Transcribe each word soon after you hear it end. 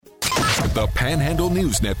the Panhandle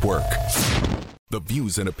News Network. The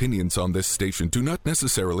views and opinions on this station do not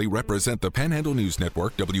necessarily represent the Panhandle News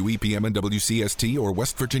Network, WEPM and WCST, or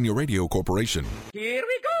West Virginia Radio Corporation. Here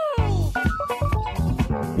we go!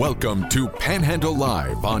 Welcome to Panhandle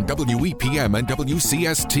Live on WEPM and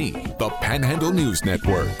WCST, the Panhandle News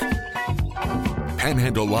Network.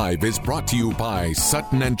 Panhandle Live is brought to you by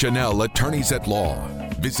Sutton and Janelle Attorneys at Law.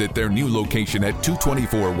 Visit their new location at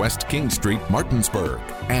 224 West King Street, Martinsburg,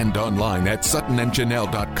 and online at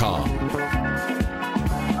suttonandjanelle.com.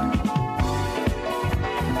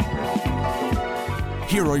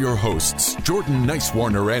 Here are your hosts, Jordan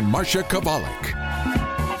Nicewarner and Marsha Chwalik.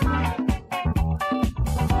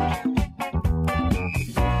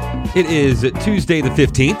 It is Tuesday the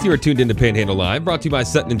 15th. You are tuned into Panhandle Live, brought to you by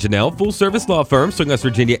Sutton & Janelle, full-service law firm serving West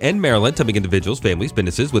Virginia and Maryland, helping individuals, families,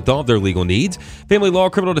 businesses with all of their legal needs. Family law,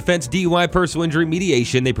 criminal defense, DUI, personal injury,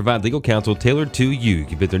 mediation. They provide legal counsel tailored to you. You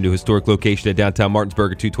can visit their new historic location at downtown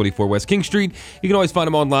Martinsburg at 224 West King Street. You can always find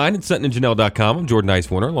them online at suttonandjanelle.com. I'm Jordan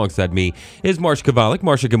Nicewarner. Alongside me is Marsha Chwalik.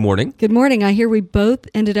 Marsha, good morning. Good morning. I hear we both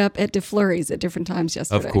ended up at DeFlurry's at different times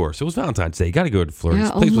yesterday. Of course. It was Valentine's Day. You got to go to DeFlurry's.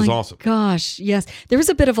 Yeah, The place was awesome. Gosh, yes. There was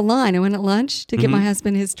a bit of a line. I went at lunch to get my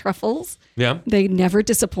husband his truffles. Yeah. They never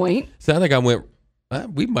disappoint. So I think I went,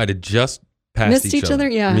 we might have just passed Missed each other?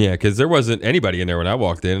 Yeah. Yeah, because there wasn't anybody in there when I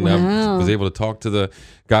walked in. And I was able to talk to the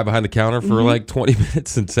guy behind the counter for like 20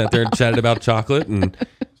 minutes and sat there and chatted about chocolate. And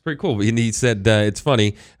it's pretty cool. And he said, it's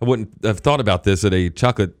funny, I wouldn't have thought about this at a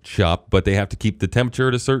chocolate shop, but they have to keep the temperature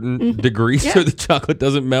at a certain degree so the chocolate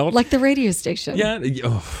doesn't melt. Like the radio station. Yeah.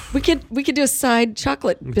 We could do a side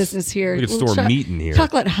chocolate business here. We could store meat in here.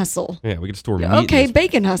 Chocolate hustle. Yeah, we could store meat. Okay,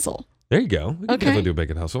 bacon hustle. There you go. We can definitely do a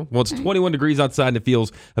bacon hustle. Well, it's 21 degrees outside and it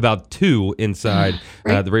feels about 2 inside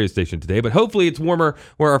the radio station today. But hopefully it's warmer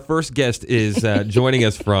where our first guest is joining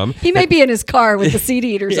us from. He may be in his car with the seed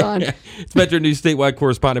eaters on. It's MetroNews Statewide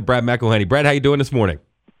Correspondent Brad McElhenny. Brad, how you doing this morning?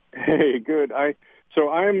 Hey, good. I'm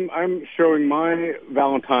showing my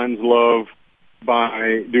Valentine's love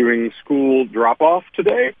by doing school drop-off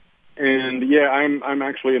today. And yeah, I'm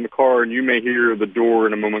actually in the car, and you may hear the door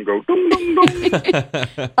in a moment go ding ding ding.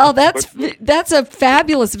 Oh, that's a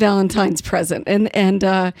fabulous Valentine's present, and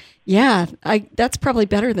that's probably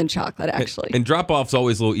better than chocolate actually. And drop-off's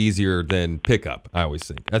always a little easier than pickup. I always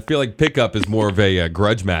think. I feel like pickup is more of a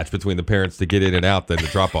grudge match between the parents to get in and out than the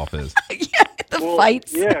drop-off is.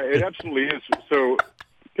 Fights. Yeah, it absolutely is. So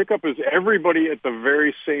pickup is everybody at the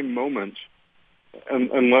very same moment.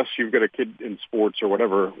 Unless you've got a kid in sports or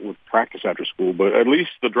whatever with practice after school, but at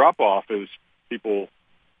least the drop-off is people,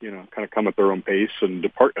 kind of come at their own pace and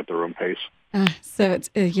depart at their own pace. So it's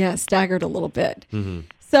staggered a little bit. Mm-hmm.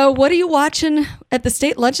 So what are you watching at the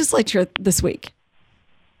state legislature this week?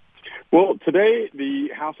 Well, today the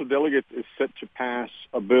House of Delegates is set to pass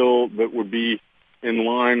a bill that would be in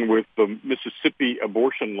line with the Mississippi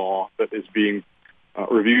abortion law that is being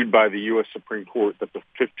reviewed by the U.S. Supreme Court. That the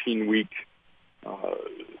 15-week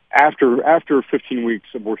after 15 weeks,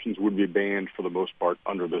 abortions would be banned for the most part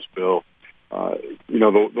under this bill. The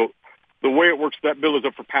way it works, that bill is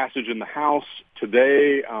up for passage in the House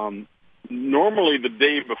today. Normally, the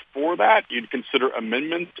day before that, you'd consider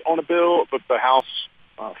amendments on a bill, but the House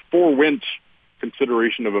forewent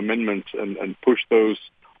consideration of amendments and pushed those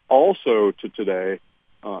also to today.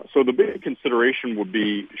 So the big consideration would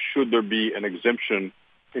be, should there be an exemption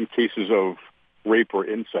in cases of rape or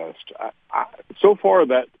incest? So far,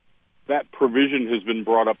 that provision has been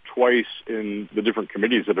brought up twice in the different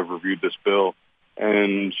committees that have reviewed this bill,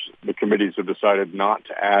 and the committees have decided not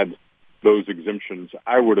to add those exemptions.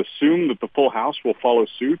 I would assume that the full House will follow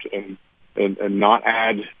suit and not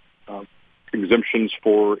add exemptions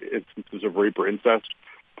for instances of rape or incest,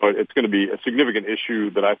 but it's going to be a significant issue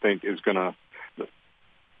that I think is going to...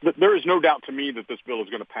 There is no doubt to me that this bill is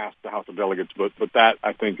going to pass the House of Delegates, but that,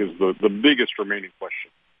 I think, is the biggest remaining question.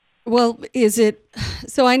 Well, is it...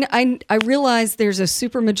 So I realize there's a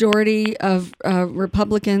supermajority of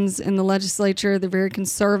Republicans in the legislature. They're very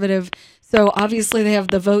conservative. So obviously they have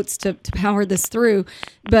the votes to power this through.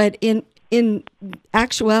 But in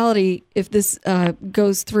actuality, if this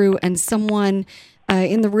goes through and someone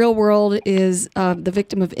in the real world is the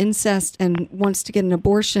victim of incest and wants to get an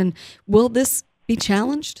abortion, will this be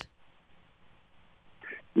challenged?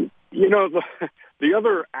 The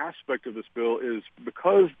other aspect of this bill is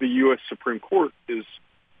because the U.S. Supreme Court is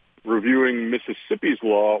reviewing Mississippi's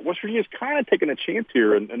law, West Virginia is kind of taking a chance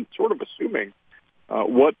here and sort of assuming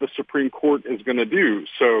what the Supreme Court is going to do.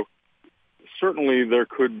 So certainly there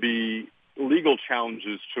could be legal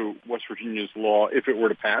challenges to West Virginia's law if it were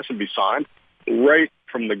to pass and be signed right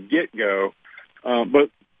from the get-go. But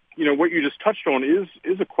what you just touched on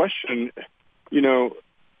is a question.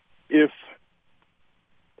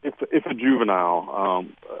 If a juvenile,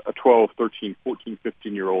 a 12, 13, 14,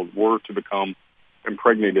 15-year-old were to become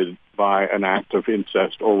impregnated by an act of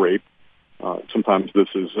incest or rape, sometimes this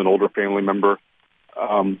is an older family member,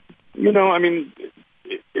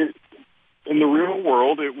 in the real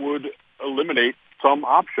world, it would eliminate some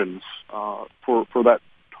options for that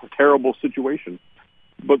terrible situation.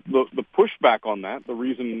 But the pushback on that, the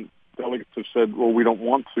reason delegates have said, well, we don't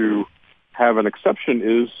want to have an exception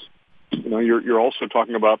is, you're also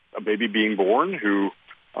talking about a baby being born who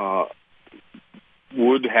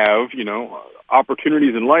would have,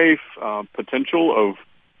 opportunities in life, potential of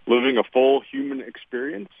living a full human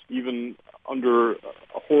experience, even under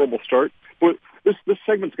a horrible start. But this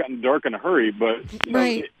segment's gotten dark in a hurry, but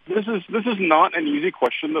right. This is not an easy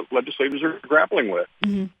question that legislators are grappling with.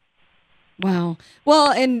 Mm-hmm. Wow.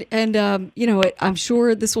 Well, and I'm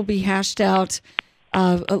sure this will be hashed out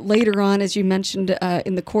later on, as you mentioned,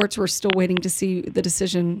 in the courts. We're still waiting to see the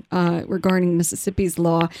decision regarding Mississippi's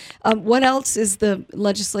law. What else is the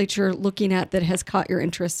legislature looking at that has caught your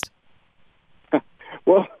interest?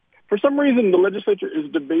 Well, for some reason, the legislature is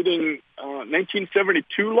debating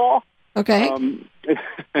 1972 law. Okay.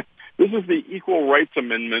 This is the Equal Rights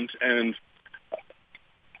Amendment, and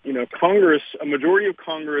Congress, a majority of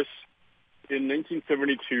Congress in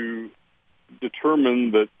 1972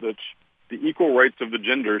 determined that the equal rights of the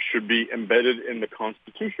gender should be embedded in the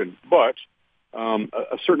Constitution. But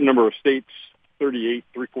a certain number of states, 38,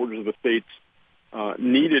 three-quarters of the states,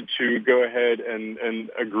 needed to go ahead and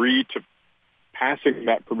agree to passing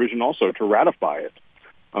that provision also, to ratify it.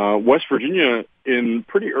 West Virginia, in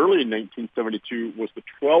pretty early 1972, was the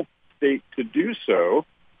 12th state to do so,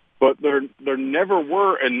 but there never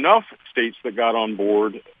were enough states that got on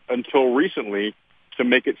board until recently to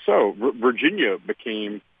make it so. Virginia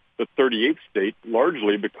became the 38th state,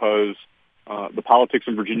 largely because the politics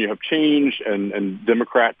in Virginia have changed, and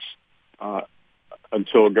Democrats,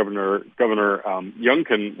 until Governor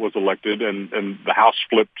Youngkin was elected and the House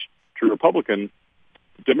flipped to Republican,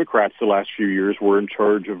 Democrats the last few years were in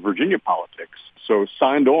charge of Virginia politics, so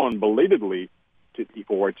signed on belatedly to the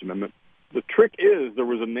Equal Rights Amendment. The trick is there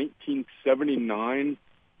was a 1979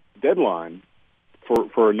 deadline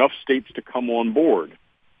for enough states to come on board.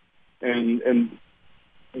 And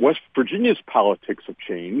West Virginia's politics have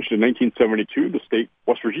changed. In 1972, the state,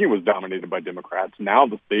 West Virginia, was dominated by Democrats. Now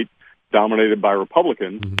the state dominated by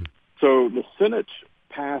Republicans. Mm-hmm. So the Senate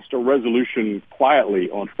passed a resolution quietly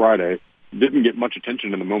on Friday. Didn't get much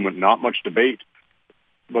attention in the moment, not much debate.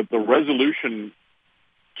 But the resolution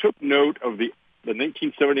took note of the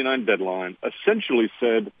 1979 deadline, essentially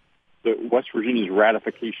said that West Virginia's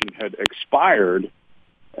ratification had expired,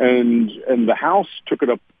 and the House took it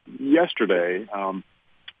up yesterday.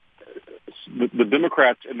 The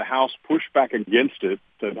Democrats in the House pushed back against it,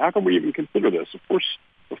 said, how can we even consider this? Of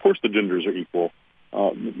course the genders are equal.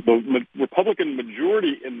 The Republican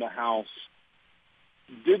majority in the House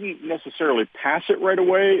didn't necessarily pass it right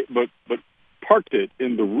away, but parked it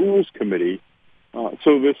in the Rules Committee.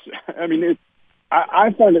 So this,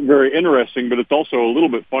 I find it very interesting, but it's also a little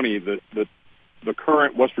bit funny that the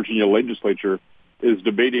current West Virginia legislature is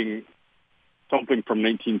debating something from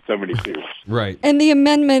 1972. Right. And the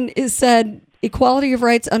amendment is said, equality of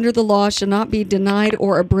rights under the law shall not be denied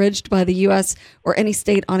or abridged by the U.S. or any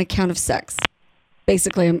state on account of sex.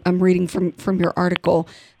 Basically, I'm reading from your article.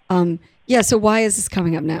 So why is this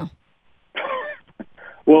coming up now?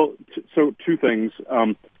 Well, so two things.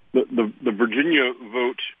 The Virginia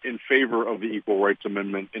vote in favor of the Equal Rights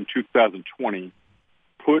Amendment in 2020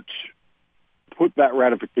 put that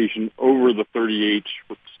ratification over the 38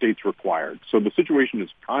 states required. So the situation has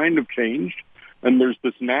kind of changed, and there's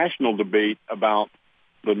this national debate about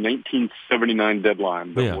the 1979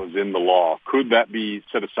 deadline that was in the law. Could that be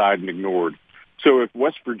set aside and ignored? So if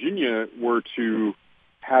West Virginia were to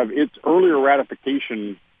have its earlier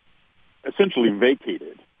ratification essentially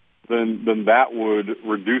vacated, then that would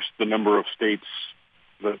reduce the number of states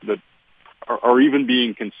that are even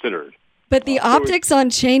being considered. But the optics on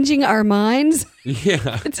changing our minds,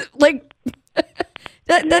 it's like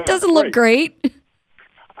that doesn't look great.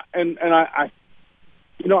 And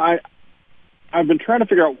I've been trying to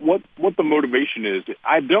figure out what the motivation is.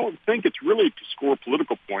 I don't think it's really to score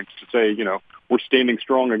political points to say, we're standing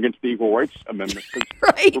strong against the Equal Rights Amendment.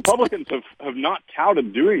 Right. Republicans have not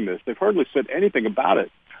touted doing this. They've hardly said anything about it.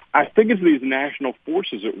 I think it's these national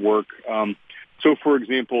forces at work. So, for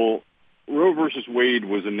example, Roe versus Wade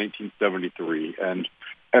was in 1973, and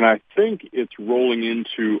I think it's rolling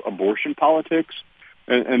into abortion politics.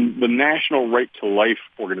 and the National Right to Life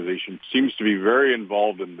organization seems to be very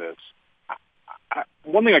involved in this.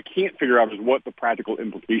 One thing I can't figure out is what the practical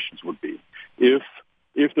implications would be if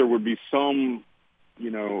there would be some,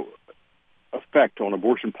 effect on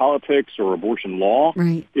abortion politics or abortion law.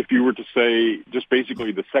 Right. If you were to say just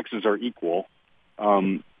basically the sexes are equal,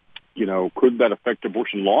 could that affect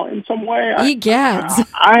abortion law in some way? Egads.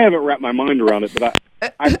 I haven't wrapped my mind around it, but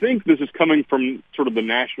I think this is coming from sort of the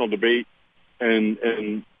national debate,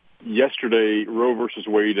 and yesterday Roe versus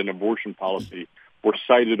Wade and abortion policy were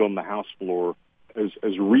cited on the House floor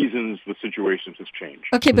as reasons the situation has changed.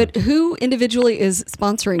 Okay, but who individually is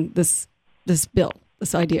sponsoring this bill,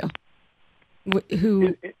 this idea?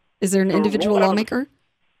 Who is there an individual lawmaker?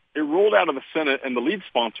 It rolled out of the Senate, and the lead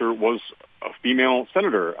sponsor was a female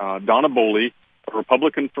senator, Donna Boley, a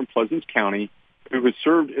Republican from Pleasant County, who has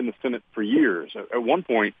served in the Senate for years. At one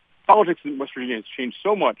point, politics in West Virginia has changed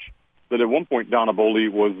so much that at one point Donna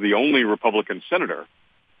Boley was the only Republican senator.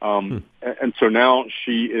 And so now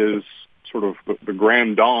she is sort of the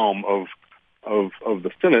grand dame of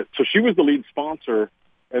the Senate. So she was the lead sponsor,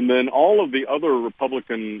 and then all of the other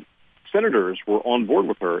Republican senators were on board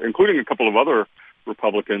with her, including a couple of other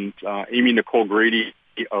Republicans, Amy Nicole Grady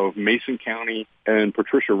of Mason County and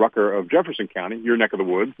Patricia Rucker of Jefferson County, your neck of the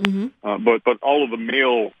woods. Mm-hmm. But all of the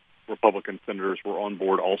male Republican senators were on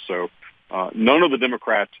board also. None of the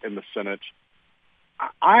Democrats in the Senate.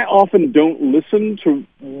 I often don't listen to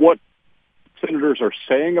what senators are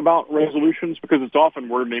saying about resolutions because it's often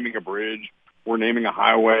we're naming a bridge, we're naming a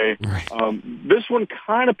highway. Right. This one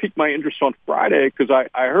kind of piqued my interest on Friday because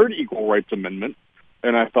I heard equal rights amendment,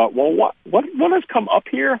 and I thought, well, what has come up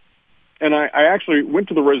here? And I actually went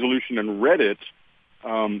to the resolution and read it,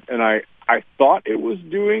 and I thought it was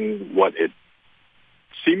doing what it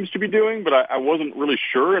seems to be doing, but I wasn't really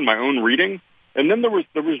sure in my own reading. And then there was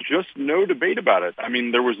just no debate about it. I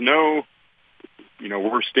mean, there was no,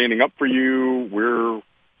 we're standing up for you, we're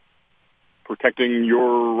protecting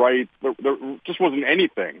your rights. There just wasn't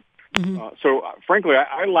anything. Mm-hmm. So, frankly,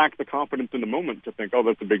 I lacked the confidence in the moment to think, oh,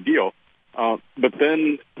 that's a big deal. But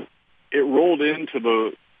then it rolled into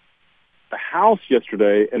the House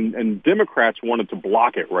yesterday, and Democrats wanted to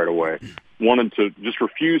block it right away, wanted to just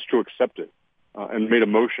refuse to accept it, and made a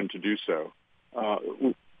motion to do so.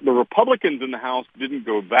 The Republicans in the House didn't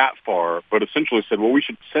go that far, but essentially said, well, we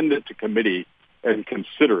should send it to committee and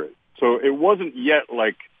consider it. So it wasn't yet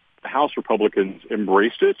like the House Republicans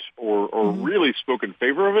embraced it or really spoke in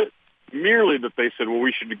favor of it, merely that they said, well,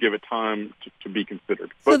 we should give it time to be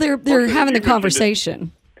considered. So they're having the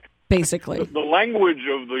conversation, basically. The language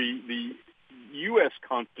of the U.S.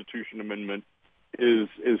 Constitution Amendment is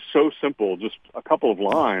so simple, just a couple of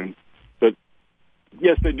lines, that,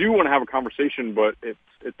 yes, they do want to have a conversation, but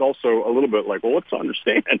it's also a little bit like, well, let's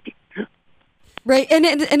understand. Right, and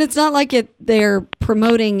it's not like they're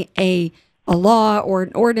promoting a law or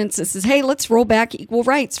an ordinance that says, hey, let's roll back equal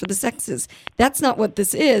rights for the sexes. That's not what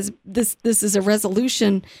this is. This is a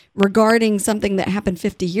resolution regarding something that happened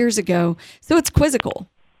 50 years ago, so it's quizzical.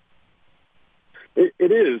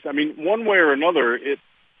 It is. I mean, one way or another,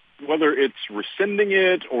 whether it's rescinding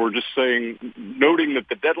it or just noting that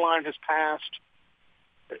the deadline has passed.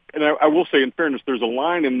 And I will say, in fairness, there's a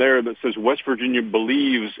line in there that says West Virginia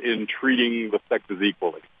believes in treating the sexes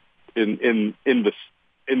equally in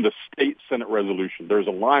the state Senate resolution. There's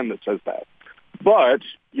a line that says that. But,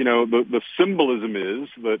 the symbolism is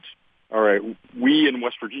that, all right, we in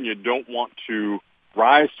West Virginia don't want to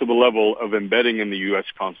rise to the level of embedding in the U.S.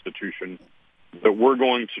 Constitution that we're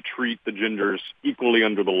going to treat the genders equally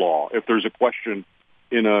under the law. If there's a question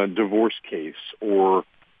in a divorce case or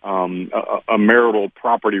a marital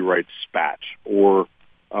property rights spat or,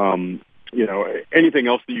 anything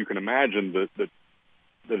else that you can imagine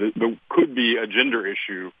that could be a gender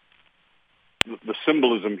issue, the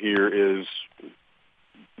symbolism here is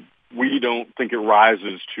we don't think it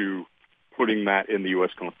rises to putting that in the U.S.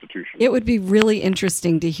 Constitution. It would be really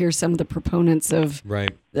interesting to hear some of the proponents of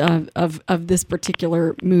this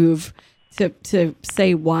particular move to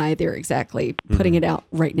say why they're exactly putting it out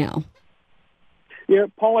right now. Yeah,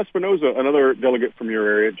 Paul Espinoza, another delegate from your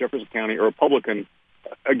area, Jefferson County, a Republican,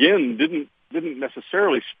 again didn't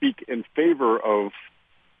necessarily speak in favor of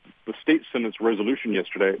the state Senate's resolution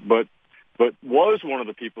yesterday, but was one of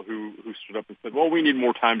the people who stood up and said, well, we need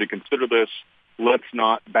more time to consider this. Let's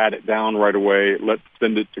not bat it down right away. Let's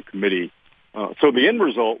send it to committee. So the end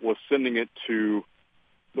result was sending it to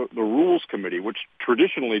the Rules Committee, which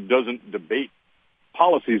traditionally doesn't debate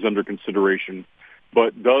policies under consideration,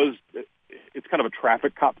 but it's kind of a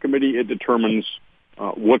traffic cop committee. It determines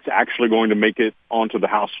what's actually going to make it onto the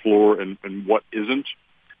House floor and what isn't.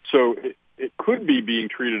 So it could be being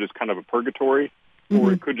treated as kind of a purgatory,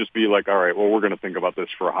 or it could just be like, all right, well, we're going to think about this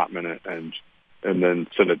for a hot minute and then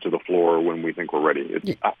send it to the floor when we think we're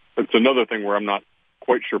ready. It's another thing where I'm not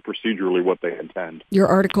quite sure procedurally what they intend. Your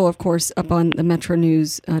article, of course, up on the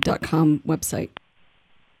MetroNews.com website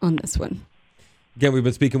on this one. Again, we've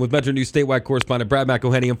been speaking with Metro News statewide correspondent Brad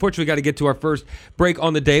McElhenny. Unfortunately, we got to get to our first break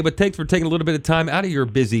on the day, but thanks for taking a little bit of time out of your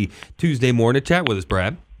busy Tuesday morning to chat with us,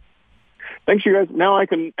 Brad. Thanks, you guys. Now I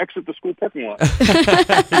can exit the school parking lot.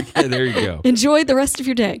 Yeah, there you go. Enjoy the rest of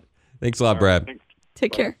your day. Thanks a lot, Brad. Thanks.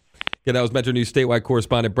 Take care. Yeah, that was Metro News statewide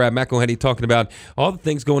correspondent Brad McElhenny talking about all the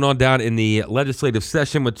things going on down in the legislative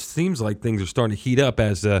session, which seems like things are starting to heat up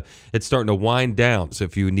as it's starting to wind down. So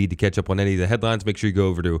if you need to catch up on any of the headlines, make sure you go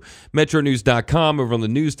over to MetroNews.com over on the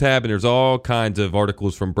news tab, and there's all kinds of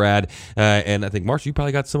articles from Brad. And I think, Marsha, you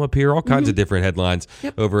probably got some up here, all kinds of different headlines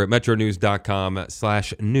over at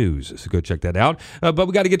MetroNews.com/news. So go check that out. But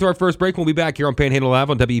we got to get to our first break. We'll be back here on Panhandle Live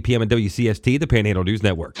on WEPM and WCST, the Panhandle News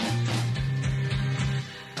Network.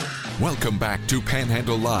 Welcome back to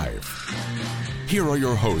Panhandle Live. Here are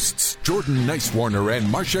your hosts, Jordan Nicewarner and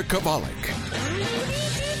Marsha Chwalik.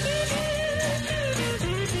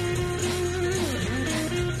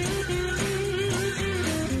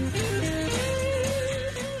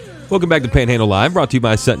 Welcome back to Panhandle Live, brought to you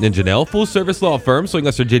by Sutton & Janelle, full-service law firm, serving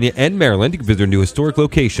West Virginia and Maryland. You can visit their new historic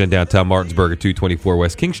location in downtown Martinsburg at 224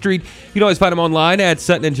 West King Street. You can always find them online at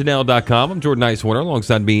suttonandjanelle.com. I'm Jordan Nicewarner.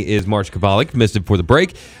 Alongside me is Marsha Chwalik. If you missed it before the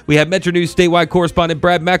break, we have Metro News statewide correspondent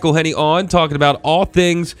Brad McElhenny on, talking about all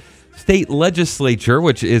things state legislature,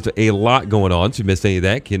 which is a lot going on. So if you missed any of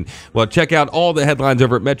that, check out all the headlines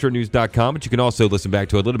over at MetroNews.com. But you can also listen back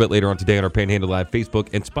to it a little bit later on today on our Panhandle Live Facebook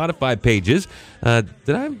and Spotify pages.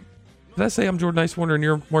 Did I say I'm Jordan Nicewarner and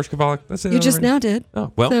you're Marsha Chwalik? You just now did.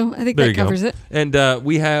 Oh, well, so I think that covers it. And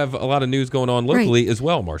we have a lot of news going on locally as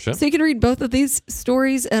well, Marsha. So you can read both of these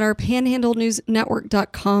stories at our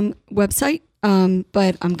panhandlenewsnetwork.com website.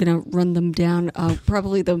 But I'm going to run them down.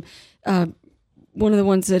 Probably one of the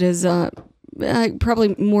ones that is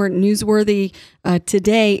probably more newsworthy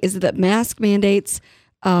today is that mask mandates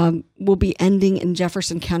will be ending in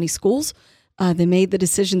Jefferson County schools. They made the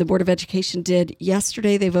decision, the Board of Education did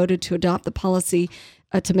yesterday. They voted to adopt the policy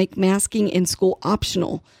to make masking in school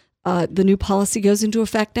optional. The new policy goes into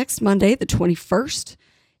effect next Monday, the 21st,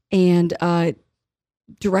 and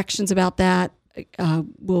directions about that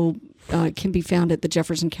can be found at the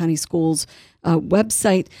Jefferson County Schools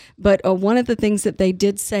website. But one of the things that they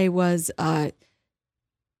did say was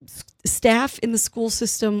staff in the school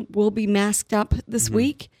system will be masked up this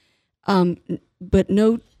week, but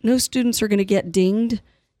no students are going to get dinged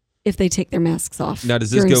if they take their masks off. Now, does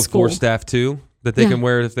this go for staff too, that they can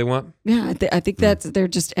wear it if they want? Yeah, I think they're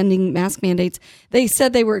just ending mask mandates. They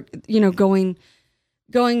said they were, going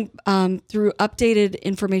through updated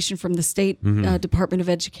information from the state Department of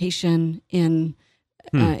Education in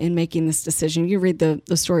making this decision. You read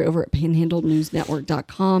the story over at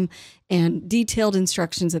panhandlenewsnetwork.com and detailed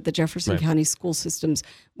instructions at the Jefferson County School System's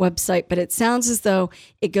website. But it sounds as though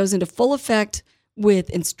it goes into full effect with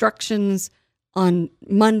instructions on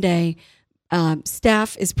Monday.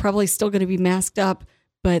 Staff is probably still going to be masked up,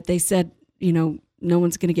 but they said, no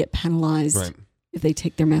one's going to get penalized if they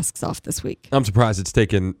take their masks off this week. I'm surprised it's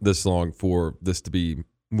taken this long for this to be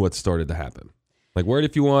what started to happen. Like, wear it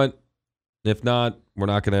if you want. If not, we're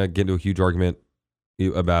not going to get into a huge argument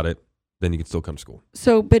about it. Then you can still come to school.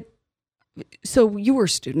 So you were a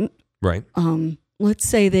student. Right. Let's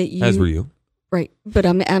say that you... As were you. Right. But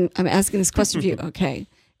I'm asking this question of you. Okay.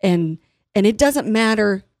 And it doesn't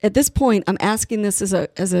matter at this point. I'm asking this as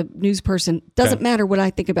a news person. Doesn't matter what I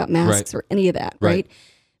think about masks or any of that. Right.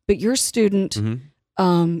 But you're a student.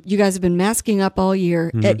 You guys have been masking up all year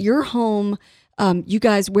at your home. You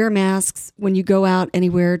guys wear masks when you go out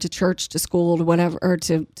anywhere, to church, to school, to whatever, or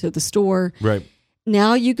to the store. Right.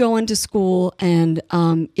 Now you go into school and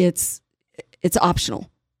it's optional.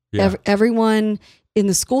 Yeah. Everyone in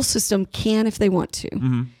the school system can if they want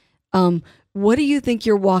to. What do you think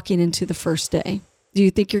you're walking into the first day? Do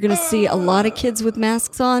you think you're going to see a lot of kids with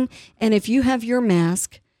masks on? And if you have your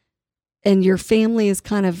mask and your family is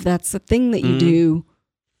that's the thing that you do.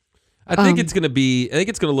 I think it's going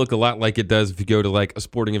to look a lot like it does if you go to like a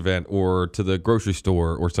sporting event or to the grocery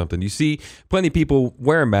store or something. You see plenty of people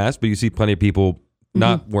wearing masks, but you see plenty of people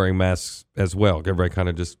not wearing masks as well. Everybody kind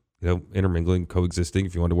of just, intermingling, coexisting.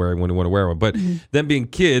 If you want to wear one, you want to wear one. But them being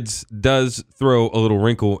kids does throw a little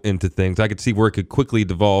wrinkle into things. I could see where it could quickly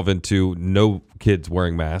devolve into no kids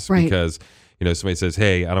wearing masks because, somebody says,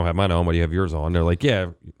 hey, I don't have mine on. Why do you have yours on? They're like,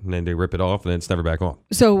 yeah, and then they rip it off, and then it's never back on.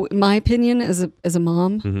 So my opinion as a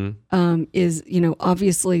mom is,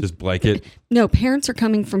 obviously Just blanket. No, parents are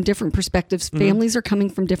coming from different perspectives. Families are coming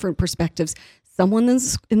from different perspectives. Someone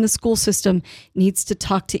in the school system needs to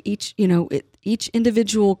talk to each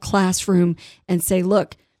individual classroom and say,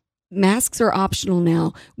 look, masks are optional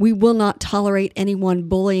now. We will not tolerate anyone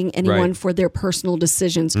bullying anyone for their personal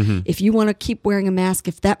decisions. If you want to keep wearing a mask,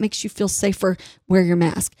 if that makes you feel safer, wear your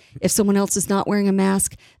mask. If someone else is not wearing a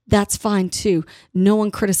mask, that's fine too. No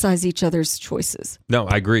one criticize each other's choices. No,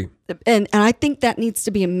 I agree. And I think that needs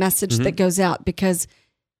to be a message that goes out because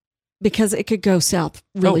it could go south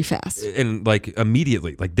really fast. And like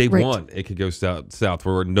immediately, like day one, it could go south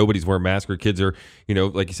where nobody's wearing masks or kids are,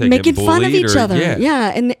 like you said, making getting fun of bullied each other.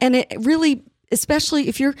 Yeah. And it really, especially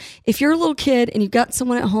if you're a little kid and you've got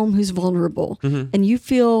someone at home who's vulnerable and you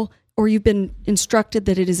feel, or you've been instructed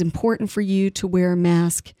that it is important for you to wear a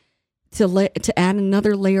mask to add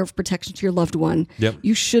another layer of protection to your loved one,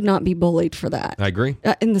 you should not be bullied for that. I agree.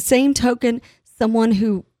 In the same token, someone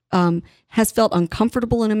who has felt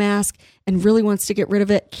uncomfortable in a mask and really wants to get rid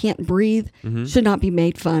of it, can't breathe, should not be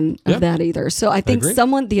made fun of that either. So I think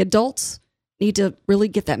the adults need to really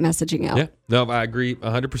get that messaging out. Yeah, no, I agree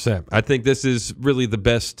 100%. I think this is really the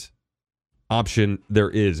best option there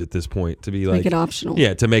is at this point to be like, make it optional.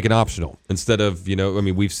 Yeah, to make it optional instead of,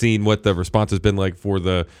 we've seen what the response has been like for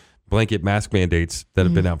the blanket mask mandates that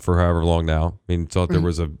have been out for however long now. I mean, so there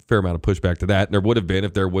was a fair amount of pushback to that. And there would have been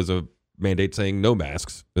if there was a mandate saying no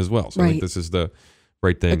masks as well. So I think this is the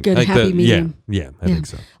right thing. A good happy medium. Yeah, I think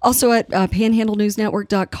so. Also at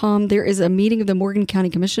panhandlenewsnetwork.com, there is a meeting of the Morgan County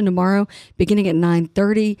Commission tomorrow beginning at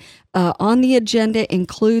 9:30. On the agenda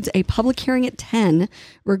includes a public hearing at 10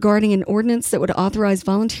 regarding an ordinance that would authorize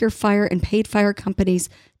volunteer fire and paid fire companies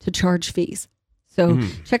to charge fees. So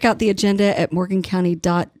check out the agenda at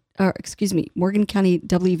morgancountywv.gov.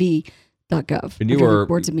 And you were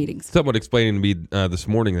boards and meetings. Someone explaining to me this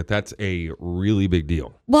morning that that's a really big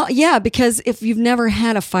deal. Well, yeah, because if you've never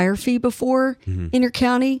had a fire fee before in your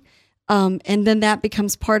county, and then that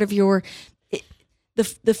becomes part of your,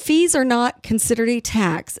 the fees are not considered a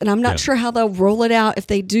tax, and I'm not sure how they'll roll it out if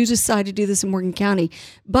they do decide to do this in Morgan County,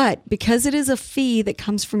 but because it is a fee that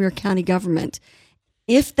comes from your county government,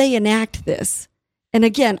 if they enact this, and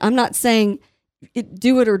again, I'm not saying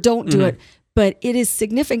do it or don't do it, but it is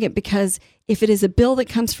significant because if it is a bill that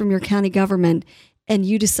comes from your county government and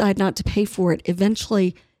you decide not to pay for it,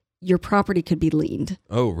 eventually your property could be liened.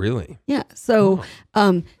 Oh, really? Yeah. So,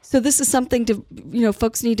 so this is something to,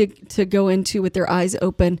 folks need to go into with their eyes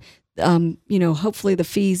open. Hopefully the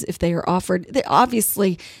fees, if they are offered,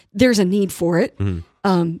 obviously there's a need for it.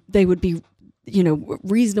 They would be,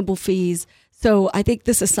 reasonable fees. So I think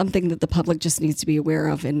this is something that the public just needs to be aware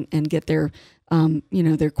of and get their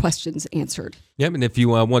questions answered. Yep, and if you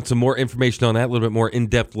want some more information on that, a little bit more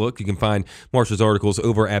in-depth look, you can find Marsha's articles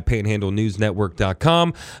over at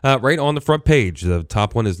panhandlenewsnetwork.com. Right on the front page, the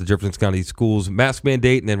top one is the Jefferson County Schools mask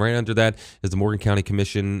mandate, and then right under that is the Morgan County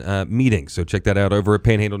Commission meeting. So check that out over at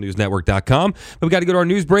panhandlenewsnetwork.com. But we got to go to our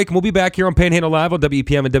news break, and we'll be back here on Panhandle Live on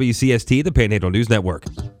WPM and WCST, the Panhandle News Network.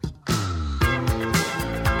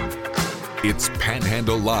 It's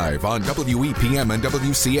Panhandle Live on WEPM and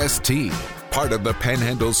WCST, part of the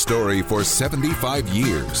Panhandle story for 75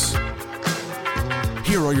 years.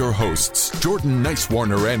 Here are your hosts, Jordan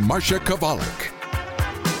Nicewarner and Marsha Chwalik.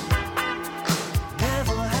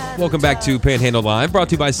 Welcome back to Panhandle Live, brought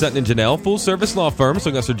to you by Sutton & Janelle, full-service law firm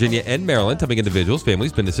serving West Virginia and Maryland, helping individuals,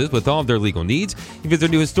 families, businesses with all of their legal needs. You visit their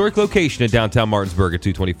new historic location in downtown Martinsburg at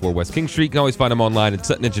 224 West King Street. You can always find them online at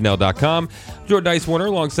suttonandjanelle.com. Jordan Nicewarner,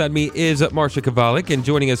 alongside me is Marsha Chwalik, and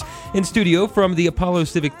joining us in studio from the Apollo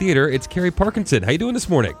Civic Theater, it's Cari Parkinson. How you doing this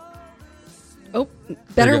morning? Oh,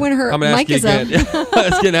 better when her mic is up.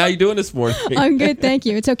 Asking, how you doing this morning? I'm good, thank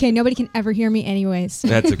you. It's okay. Nobody can ever hear me anyways.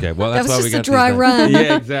 That's okay. Well, that's that was why we just got a dry run.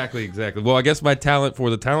 Yeah, exactly. Well, I guess my talent for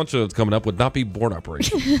the talent show that's coming up would not be born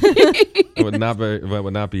operation. It would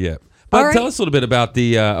not be it. But tell us a little bit about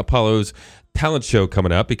the Apollo's talent show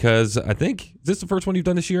coming up, because I think, is this the first one you've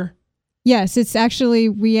done this year? Yes, it's actually,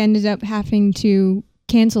 we ended up having to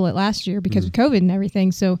cancel it last year because of COVID and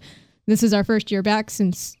everything. So this is our first year back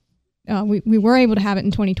since we were able to have it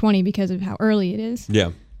in 2020 because of how early it is.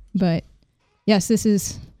 Yeah. But yes, this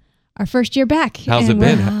is our first year back. How's it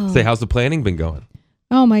been? Wow. Say, how's the planning been going?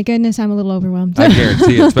 Oh my goodness, I'm a little overwhelmed. I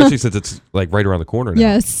guarantee it, especially since it's like right around the corner now.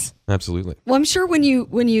 Yes. Absolutely. Well, I'm sure when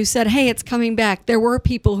you said, hey, it's coming back, there were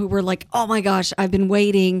people who were like, oh my gosh, I've been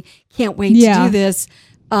waiting, can't wait to do this.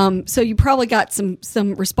 So you probably got some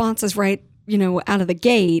responses right, out of the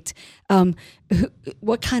gate.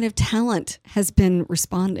 What kind of talent has been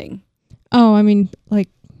responding? Oh, I mean, like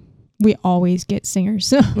we always get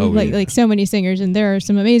singers. Like so many singers, and there are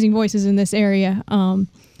some amazing voices in this area.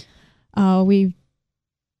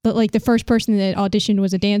 But like the first person that auditioned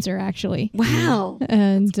was a dancer, actually. Wow.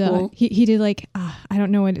 And cool. he did like, I don't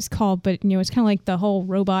know what it's called, but it's kind of like the whole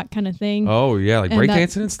robot kind of thing. Oh, yeah, like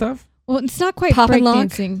breakdancing and stuff? Well, it's not quite Pop and lock?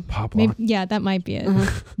 breakdancing. Pop lock. Yeah, that might be it.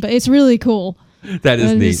 But it's really cool. That is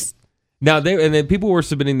And neat. just- Now, then people were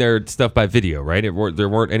submitting their stuff by video, right? There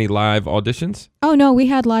weren't any live auditions? Oh, no, we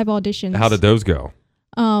had live auditions. How did those go?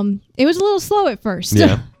 It was a little slow at first.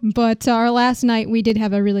 Yeah. But our last night, we did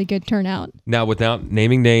have a really good turnout. Now, without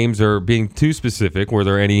naming names or being too specific, were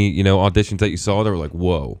there any, auditions that you saw that were like,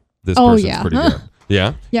 whoa, this person's pretty good?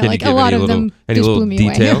 Yeah? Yeah, Can like you give a lot any of them any just little blew me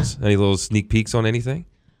away. details? Any little sneak peeks on anything?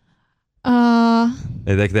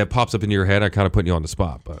 Like that pops up into your head. I kind of put you on the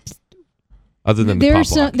spot, but other than the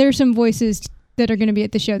pop lock. There's some voices that are going to be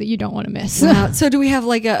at the show that you don't want to miss. Wow. So do we have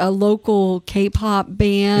like a local K-pop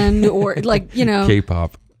band or like,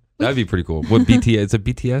 K-pop. That'd be pretty cool. What BTS? Is it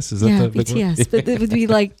BTS? Is that the big one? BTS. But it would be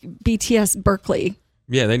like BTS Berkeley.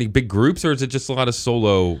 Yeah, any big groups, or is it just a lot of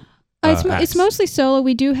solo It's acts? mostly solo.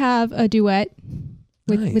 We do have a duet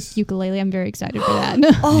with Nice. ukulele. I'm very excited for that.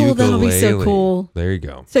 Oh, that'll be so Ukulele. cool. There you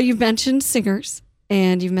go. So you've mentioned singers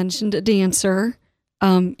and you've mentioned a dancer.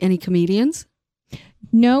 Any comedians?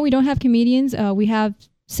 No, we don't have comedians. We have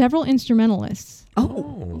several instrumentalists.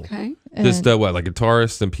 Oh, okay. Just like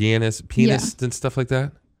guitarists and pianists and stuff like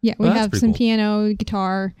that? Yeah, we Well, that's have pretty some cool. piano,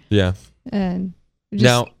 guitar, Yeah. and just,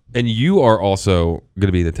 Now, and you are also going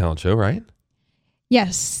to be the talent show, right?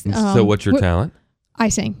 yes. And so what's your talent? I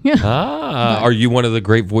sing. Are you one of the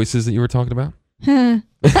great voices that you were talking about?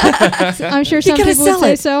 I'm sure some gotta people would sell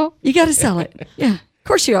say it. so. You got to sell it. Yeah, of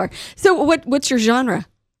course you are. So what's your genre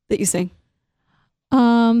that you sing?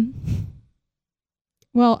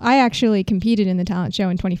 Well, I actually competed in the talent show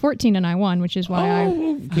in 2014 and I won, which is why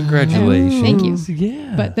Congratulations. Thank you.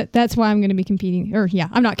 Yeah. But that's why I'm going to be competing. Or yeah,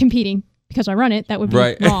 I'm not competing because I run it. That would be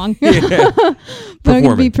Right. wrong. Yeah. But I'm going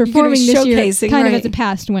to be performing this year, showcasing, kind of right. as a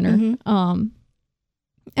past winner. Mhm.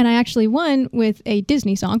 And I actually won with a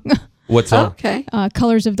Disney song, What song? Okay.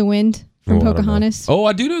 "Colors of the Wind" from I don't know. Pocahontas. Oh,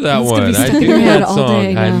 I do know that That's gonna one. be I stuck in do your know head that all song. day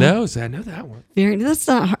I now. know that one.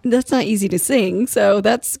 That's not easy to sing. So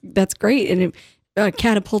that's great, and it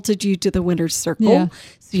catapulted you to the winner's circle. Yeah.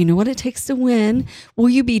 So you know what it takes to win. Will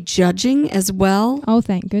you be judging as well? Oh,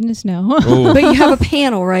 thank goodness, no. Oh, But you have a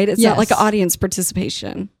panel, right? It's not Yes. like an audience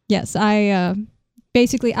participation. Yes, I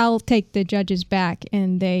basically I'll take the judges back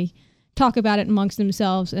and they talk about it amongst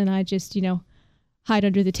themselves, and I just hide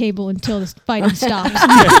under the table until the fighting stops.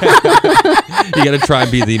 you got to try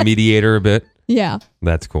and be the mediator a bit. Yeah,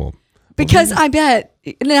 That's cool. Because I bet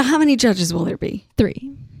now, how many judges will there be?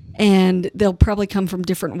 3. And they'll probably come from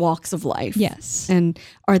different walks of life. Yes. And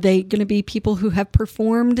are they going to be people who have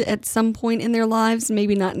performed at some point in their lives?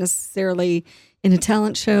 Maybe not necessarily in a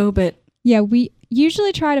talent show, but Yeah, we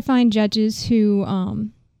usually try to find judges who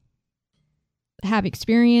have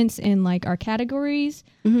experience in like our categories,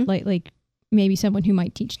 Mhm. like maybe someone who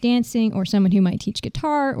might teach dancing, or someone who might teach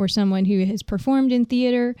guitar, or someone who has performed in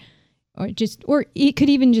theater, or it could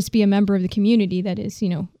even just be a member of the community that is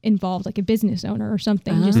involved, like a business owner or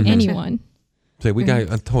something. Just Gotcha. anyone. Say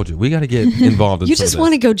I told you, we got to get involved in you some just of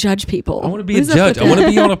want to this. go judge people. I want to be a Who's up judge. with I want to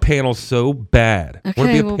that? be on a panel so bad. I want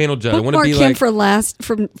to be a panel judge. I want to bookmark be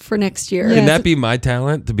him like, for next year. Yeah. can that be my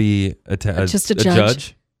talent to be Just a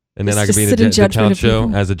judge? And then Just I could to be in sit the in judgment talent of show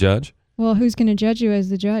people? as a judge? Well, who's going to judge you as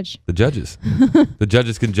the judge? The judges. The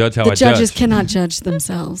judges can judge how The I judges judge. cannot judge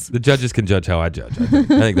themselves. The judges can judge how I judge. I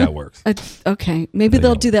think that works. Okay, maybe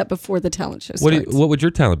they'll do that before the talent show starts. What would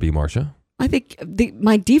your talent be, Marsha? I think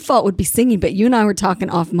my default would be singing, but you and I were talking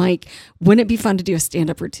off mic. Wouldn't it be fun to do a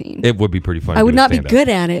stand-up routine? It would be pretty fun. I to would do a not be stand-up. good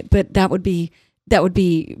at it, but that would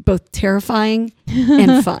be both terrifying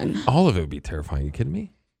and fun. All of it would be terrifying. You kidding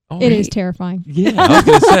me? All It of is terrifying. Yeah, I was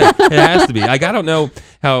gonna say it has to be. Like, I don't know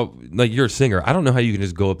how. Like, you're a singer. I don't know how you can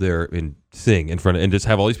just go up there and sing in front of and just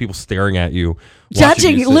have all these people staring at you, watching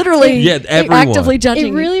Judging, you sing. literally, Yeah, everyone. actively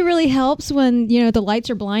judging. It really, really helps when the lights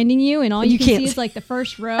are blinding you and all you can can't see is like the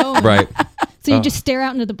first row. Right. So you just stare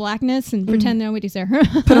out into the blackness and pretend nobody's there.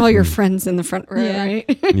 put all your friends in the front row, Yeah.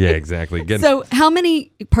 right? Yeah, exactly. Good. So, how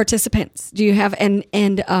many participants do you have, and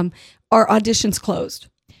are auditions closed?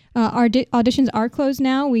 Our auditions are closed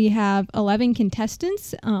now. We have 11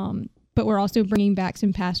 contestants, but we're also bringing back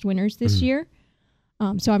some past winners this year.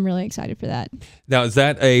 So I'm really excited for that. Now, is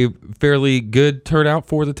that a fairly good turnout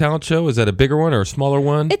for the talent show? Is that a bigger one or a smaller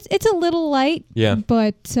one? It's a little light. Yeah.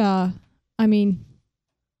 But I mean,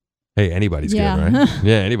 Hey, anybody's Yeah. good, right?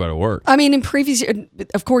 Yeah, anybody will work. I mean, in previous years,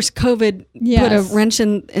 of course, COVID put a wrench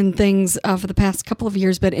in things for the past couple of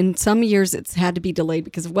years, but in some years it's had to be delayed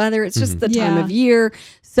because of weather. It's just the time of year.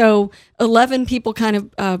 So 11 people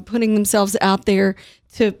kind of putting themselves out there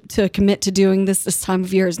to commit to doing this time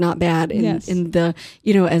of year is not bad in the,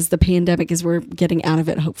 as the pandemic, as we're getting out of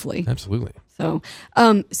it, hopefully. Absolutely. So,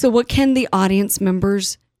 so what can the audience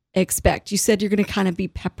members expect? You said you're going to kind of be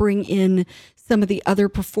peppering in some of the other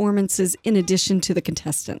performances in addition to the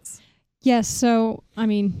contestants. Yes. So, I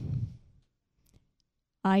mean,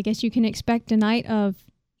 I guess you can expect a night of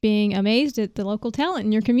being amazed at the local talent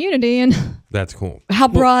in your community. And that's cool. How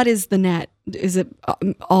broad is the net? Is it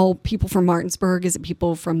all people from Martinsburg? Is it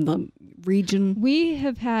people from the region? We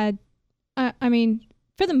have had, I mean,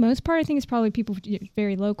 for the most part, I think it's probably people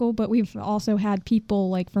very local, but we've also had people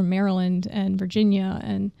like from Maryland and Virginia,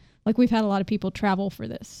 and like we've had a lot of people travel for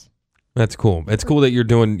this. That's cool. It's cool that you're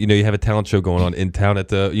doing, you have a talent show going on in town at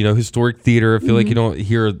the, historic theater. I feel like you don't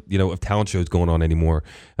hear, of talent shows going on anymore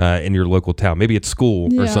in your local town. Maybe at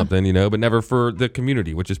school or something, but never for the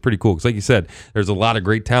community, which is pretty cool. Because like you said, there's a lot of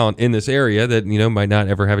great talent in this area that, might not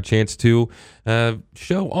ever have a chance to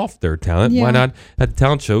show off their talent. Yeah. Why not have the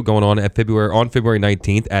talent show going on February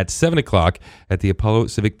 19th at 7 o'clock at the Apollo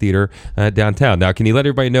Civic Theater downtown. Now, can you let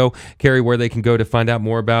everybody know, Cari, where they can go to find out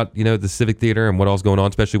more about, the Civic Theater and what all's going on,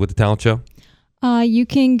 especially with the talent show? You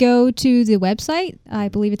can go to the website. I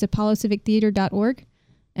believe it's apollocivictheater.org.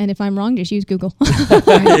 And if I'm wrong, just use Google.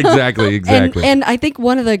 Exactly. And I think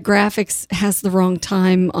one of the graphics has the wrong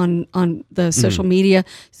time on the social media.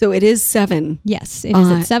 So it is 7. Yes, it is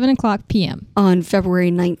at 7 o'clock p.m. on February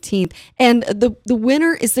 19th. And the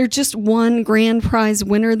winner, is there just one grand prize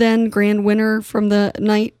winner then? Grand winner from the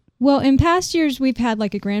night? Well, in past years, we've had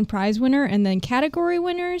like a grand prize winner and then category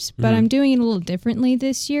winners, but I'm doing it a little differently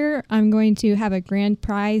this year. I'm going to have a grand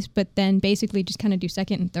prize, but then basically just kind of do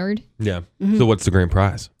second and third. Yeah. So what's the grand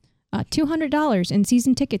prize? $200 in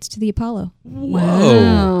season tickets to the Apollo.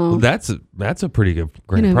 Whoa. That's a pretty good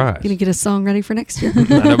grand prize. Gonna get a song ready for next year. I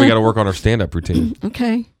know we got to work on our stand-up routine.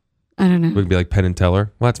 Okay. I don't know. We can be like Penn and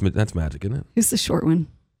Teller. Well, that's magic, isn't it? Who's the short one?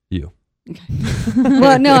 You. Okay.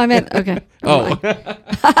 Well, no, I meant, okay. Oh.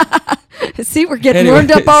 See, we're getting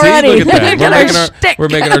warmed up already. See, look at that. We're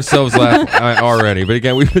making ourselves laugh already. But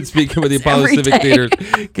again, we've been speaking with the Apollo Civic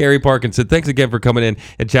Theater's Cari Parkinson. Thanks again for coming in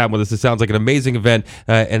and chatting with us. It sounds like an amazing event.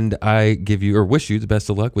 And I wish you the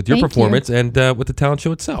best of luck with your performance and with the talent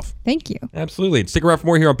show itself. Thank you. Absolutely. Stick around for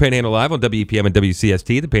more here on Panhandle Live on WEPM and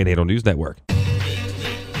WCST, the Panhandle News Network.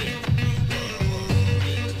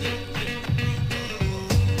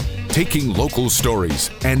 Taking local stories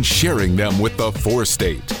and sharing them with the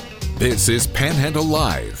four-state. This is Panhandle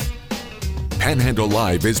Live. Panhandle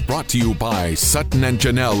Live is brought to you by Sutton and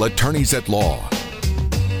Janelle, attorneys at law.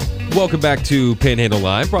 Welcome back to Panhandle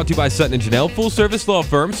Live, brought to you by Sutton & Janelle, full-service law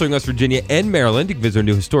firm serving West Virginia and Maryland. You can visit our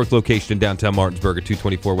new historic location in downtown Martinsburg at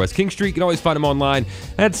 224 West King Street. You can always find them online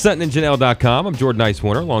at suttonandjanelle.com. I'm Jordan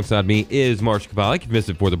Nicewarner. Alongside me is Marsha. Chwalik. If you missed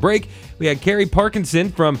it before the break, we had Cari Parkinson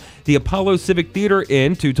from the Apollo Civic Theater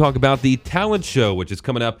in to talk about the talent show, which is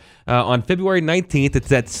coming up on February 19th.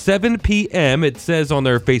 It's at 7 p.m. It says on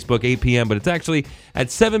their Facebook 8 p.m., but it's actually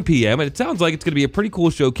at 7 p.m., and it sounds like it's going to be a pretty cool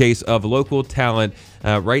showcase of local talent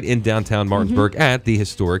right in downtown Martinsburg at the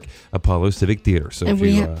historic Apollo Civic Theater. So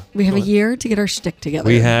we have a year to get our shtick together.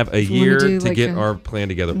 We have a year to get our plan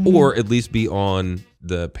together, or at least be on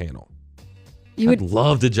the panel. I'd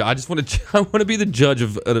love to. I want to be the judge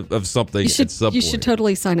of something. You should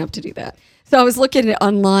totally sign up to do that. So I was looking at it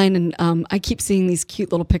online, and I keep seeing these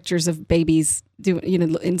cute little pictures of babies doing,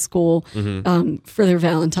 in school for their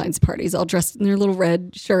Valentine's parties, all dressed in their little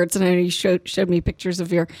red shirts. And I know you showed me pictures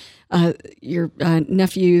of your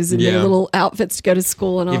nephews and their little outfits to go to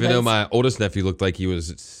school and all that. Even though my oldest nephew looked like he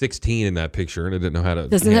was 16 in that picture, and I didn't know how to.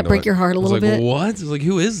 Doesn't that break your heart a little bit? Well, what? It's like,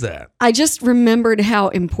 who is that? I just remembered how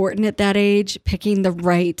important at that age picking the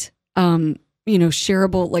right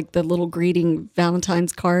shareable, like the little greeting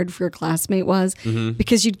Valentine's card for your classmate was,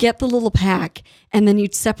 because you'd get the little pack and then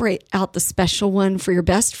you'd separate out the special one for your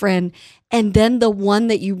best friend and then the one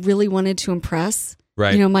that you really wanted to impress.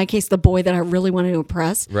 Right. In my case, the boy that I really wanted to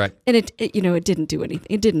impress. Right. And it didn't do anything.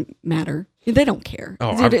 It didn't matter. They don't care.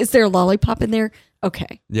 Oh, is there a lollipop in there?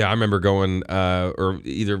 Okay. Yeah, I remember going, or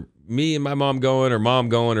either me and my mom going, or mom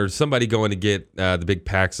going, or somebody going to get the big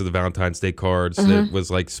packs of the Valentine's Day cards. That was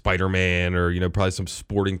like Spider-Man, or probably some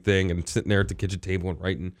sporting thing, and sitting there at the kitchen table and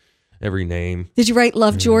writing every name. Did you write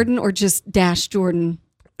Love Jordan or just Dash Jordan?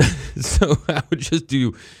 So I would just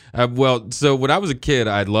do, so when I was a kid,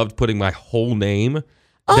 I loved putting my whole name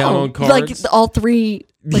down on cards. Like all three.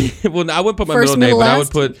 Like well, I wouldn't put my first, middle name, but I would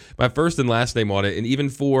last? put my first and last name on it. And even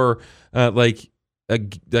for like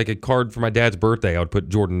a card for my dad's birthday, I would put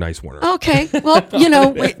Jordan Nicewarner. Okay. Well, you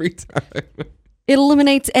know, every time. it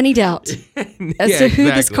eliminates any doubt as to who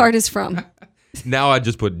this card is from. Now I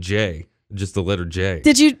just put J, just the letter J.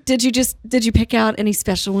 Did you pick out any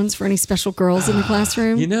special ones for any special girls in the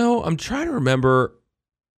classroom? You know, I'm trying to remember,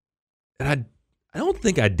 and I don't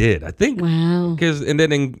think I did. I think Wow. and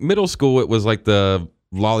then in middle school it was like the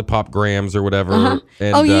lollipop grams or whatever. Uh-huh.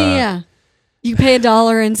 And, yeah. You pay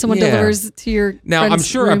 $1 and someone delivers to your Now, I'm friend's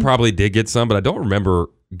sure room. I probably did get some, but I don't remember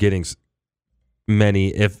getting many,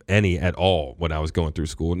 if any, at all when I was going through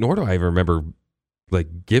school. Nor do I even remember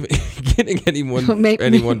like getting anyone. Maybe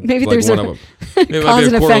like there's one a of them. It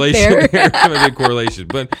cause and effect there. There might be a correlation,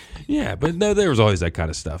 but no, there was always that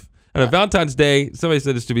kind of stuff. And Valentine's Day, somebody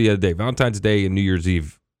said this to me the other day. Valentine's Day and New Year's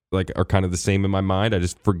Eve are kind of the same in my mind. I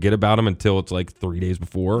just forget about them until it's like 3 days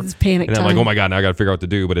before. It's panic and I'm time. like, oh my God, now I got to figure out what to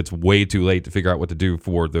do. But it's way too late to figure out what to do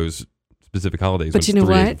for those specific holidays. But you know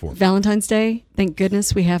 3 days what? before. Valentine's Day, thank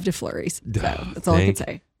goodness we have DeFlurries. So that's all I can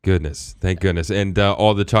say. Thank goodness. And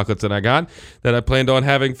all the chocolates that I got that I planned on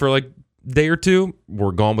having for like a day or two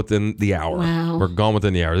were gone within the hour. Wow. We're gone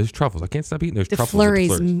within the hour. There's truffles. I can't stop eating those truffles.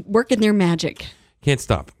 DeFlurries working their magic. Can't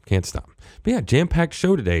stop. But yeah, jam-packed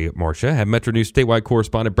show today, Marsha. Had MetroNews statewide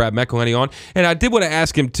correspondent Brad McElhenny on. And I did want to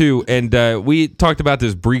ask him, too, and we talked about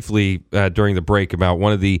this briefly during the break about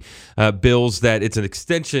one of the bills that it's an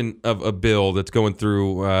extension of a bill that's going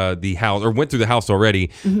through the House, or went through the House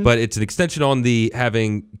already, but it's an extension on the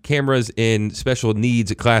having cameras in special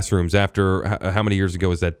needs classrooms after, how many years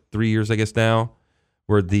ago is that? 3 years, I guess, now?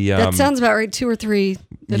 Where the that sounds about right. 2 or 3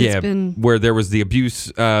 that it's been. Where there was the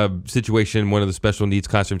abuse situation in one of the special needs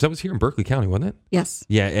classrooms. That was here in Berkeley County, wasn't it? Yes.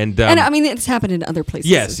 Yeah, and I mean it's happened in other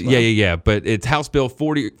places. Yes, as well. yeah. But it's House Bill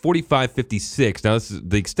 4556. Now, this is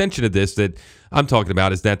the extension of this that I'm talking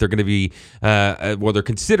about is that they're going to be, they're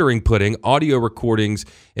considering putting audio recordings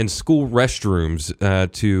in school restrooms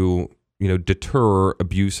to deter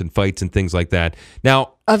abuse and fights and things like that.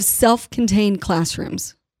 Now, of self-contained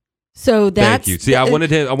classrooms. So that's thank you. See, I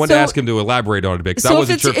wanted to ask him to elaborate on it a bit because I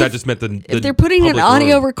wasn't sure if that just meant the if they're putting an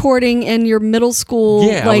audio recording in your middle school,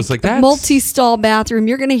 I was like, that's multi-stall bathroom,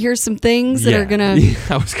 you're going to hear some things that are going to,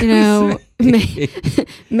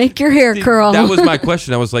 make your hair curl. That was my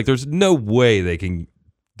question. I was like, there's no way they can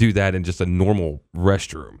do that in just a normal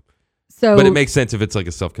restroom. So, but it makes sense if it's like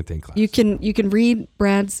a self-contained class. You can read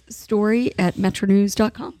Brad's story at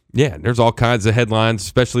MetroNews.com. Yeah, there's all kinds of headlines,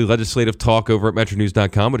 especially legislative talk over at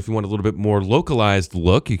MetroNews.com. But if you want a little bit more localized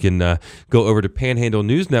look, you can go over to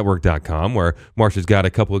PanhandleNewsNetwork.com, where Marsha's got a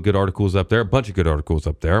couple of good articles up there, a bunch of good articles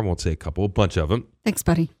up there. I won't say a couple, a bunch of them. Thanks,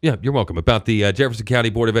 buddy. Yeah, you're welcome. About the Jefferson County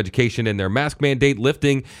Board of Education and their mask mandate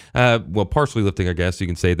lifting, partially lifting, I guess you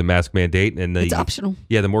can say, the mask mandate. And it's optional.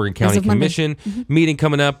 Yeah, the Morgan County Commission meeting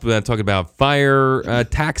coming up, talking about fire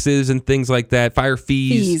taxes and things like that, fire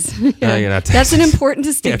fees. That's an important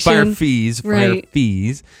distinction. Fire fees. Right. Fire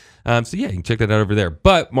fees. So yeah, you can check that out over there.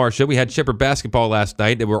 But Marsha, we had Shepherd basketball last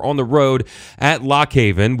night, and we're on the road at Lock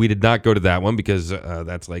Haven. We did not go to that one because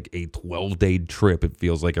that's like a 12-day trip. It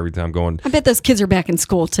feels like every time I'm going. I bet those kids are back in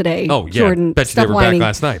school today. Oh yeah, Jordan, bet you they were back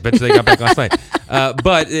last night. Bet you they got back last night.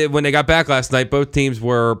 But when they got back last night, both teams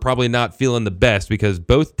were probably not feeling the best because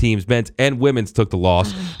both teams, men's and women's, took the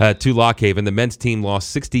loss to Lock Haven. The men's team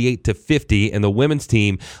lost 68-50, and the women's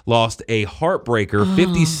team lost a heartbreaker,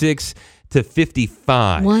 56-55.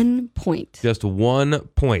 1 point. Just 1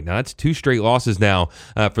 point. Now, that's 2 straight losses now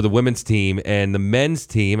for the women's team. And the men's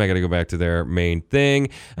team, I got to go back to their main thing.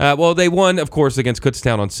 They won, of course, against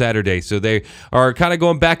Kutztown on Saturday. So they are kind of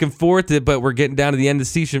going back and forth, but we're getting down to the end of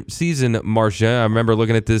the season, Marsha. I remember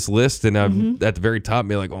looking at this list, and at the very top,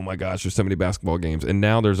 being like, oh my gosh, there's so many basketball games. And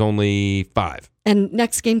now there's only 5. And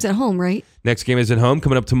next game's at home, right? Next game is at home,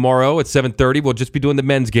 coming up tomorrow at 7:30. We'll just be doing the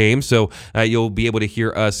men's game, so you'll be able to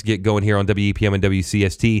hear us get going here on WEPM and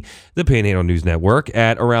WCST, the Panhandle News Network,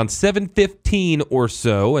 at around 7:15 or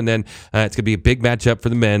so. And then it's going to be a big matchup for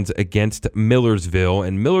the men's against Millersville.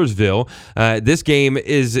 And Millersville, this game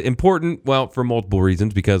is important, for multiple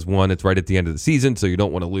reasons, because one, it's right at the end of the season, so you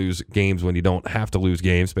don't want to lose games when you don't have to lose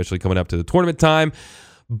games, especially coming up to the tournament time.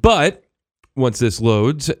 But once this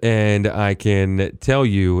loads, and I can tell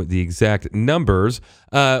you the exact numbers,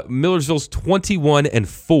 Millersville's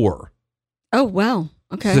 21-4. Oh, wow.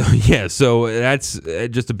 Okay. So that's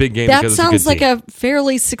just a big game. That sounds like a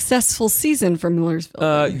fairly successful season for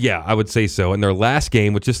Millersville. Yeah, I would say so. And their last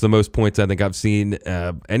game, with just the most points I think I've seen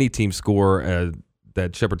any team score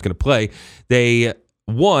that Shepherd's going to play, they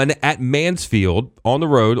won at Mansfield on the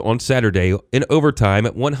road on Saturday in overtime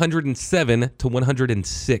at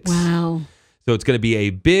 107-106. Wow. So it's going to be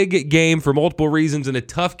a big game for multiple reasons and a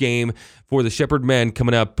tough game for the Shepherd men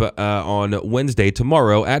coming up on Wednesday,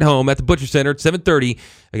 tomorrow, at home at the Butcher Center at 7:30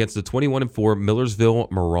 against the 21-4 Millersville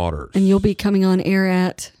Marauders. And you'll be coming on air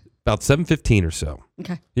at? About 7:15 or so.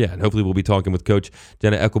 Okay. Yeah, and hopefully we'll be talking with Coach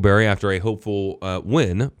Jenna Eckleberry after a hopeful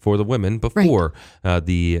win for the women before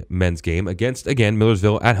the men's game against, again,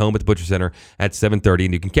 Millersville at home at the Butcher Center at 7:30.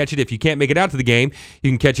 And you can catch it if you can't make it out to the game.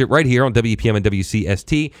 You can catch it right here on WPM and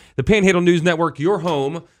WCST, the Panhandle News Network, your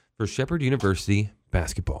home for Shepherd University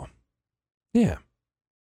basketball. Yeah.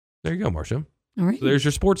 There you go, Marsha. All right. So there's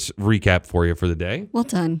your sports recap for you for the day. Well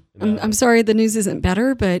done. I'm sorry the news isn't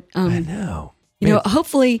better, but I know. You know,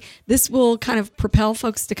 hopefully this will kind of propel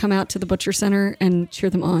folks to come out to the Butcher Center and cheer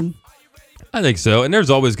them on. I think so. And there's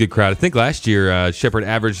always a good crowd. I think last year Shepherd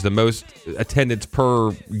averaged the most attendance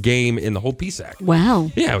per game in the whole PSAC. Wow.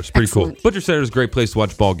 Yeah, it was pretty cool. Butcher Center is a great place to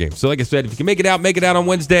watch ball games. So like I said, if you can make it out on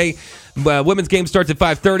Wednesday. Women's game starts at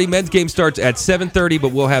 5:30. Men's game starts at 7:30,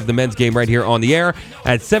 but we'll have the men's game right here on the air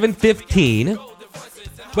at 7:15.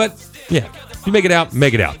 But, yeah. If you make it out,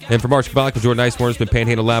 make it out. And for Marsha, Chwalik, and Jordan Nicewarner, it's been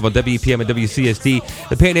Panhandle Live on WPM and WCST,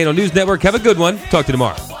 the Panhandle News Network. Have a good one. Talk to you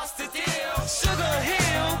tomorrow.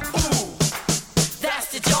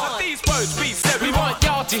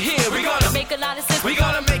 Make a lot of sense. We're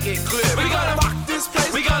gonna make it clear. We're gonna rock this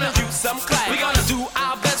place. We're gonna do some class. We're gonna do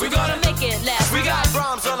our best. We're gonna make it last. We got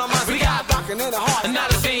drums on our minds. We got rockin' in the heart. And now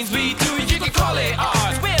the things we do, you can call it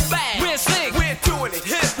art. We're bad. We're slick. We're doing it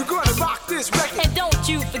hip. We're gonna rock this record. And don't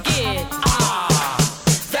you forget.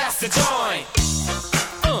 That's the joint.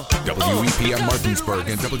 WEPM Martinsburg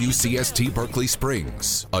and WCST Berkeley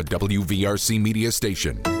Springs, a WVRC media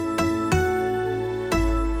station.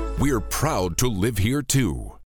 We're proud to live here too.